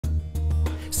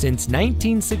Since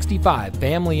 1965,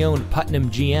 family-owned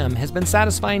Putnam GM has been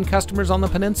satisfying customers on the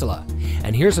peninsula.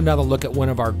 And here's another look at one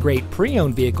of our great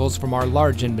pre-owned vehicles from our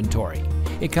large inventory.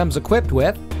 It comes equipped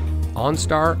with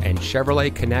OnStar and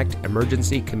Chevrolet Connect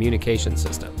emergency communication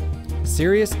system,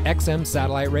 Sirius XM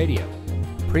satellite radio,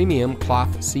 premium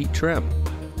cloth seat trim,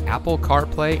 Apple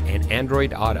CarPlay and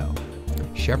Android Auto,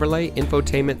 Chevrolet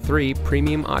Infotainment 3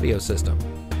 premium audio system,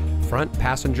 front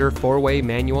passenger 4-way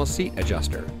manual seat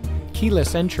adjuster,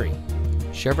 keyless entry,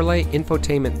 Chevrolet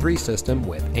Infotainment 3 system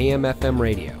with AM/FM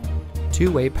radio,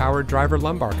 2-way power driver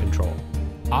lumbar control,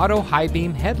 auto high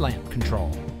beam headlamp control,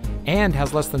 and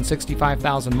has less than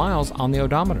 65,000 miles on the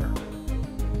odometer.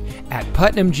 At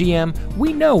Putnam GM,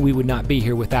 we know we would not be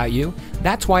here without you.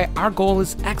 That's why our goal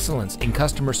is excellence in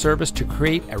customer service to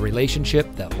create a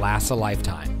relationship that lasts a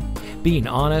lifetime. Being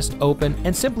honest, open,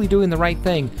 and simply doing the right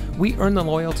thing, we earn the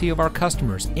loyalty of our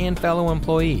customers and fellow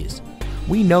employees.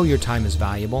 We know your time is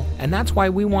valuable, and that's why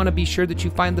we want to be sure that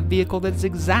you find the vehicle that is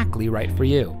exactly right for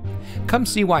you. Come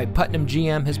see why Putnam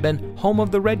GM has been home of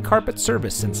the red carpet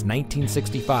service since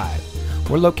 1965.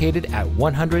 We're located at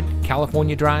 100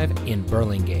 California Drive in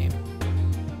Burlingame.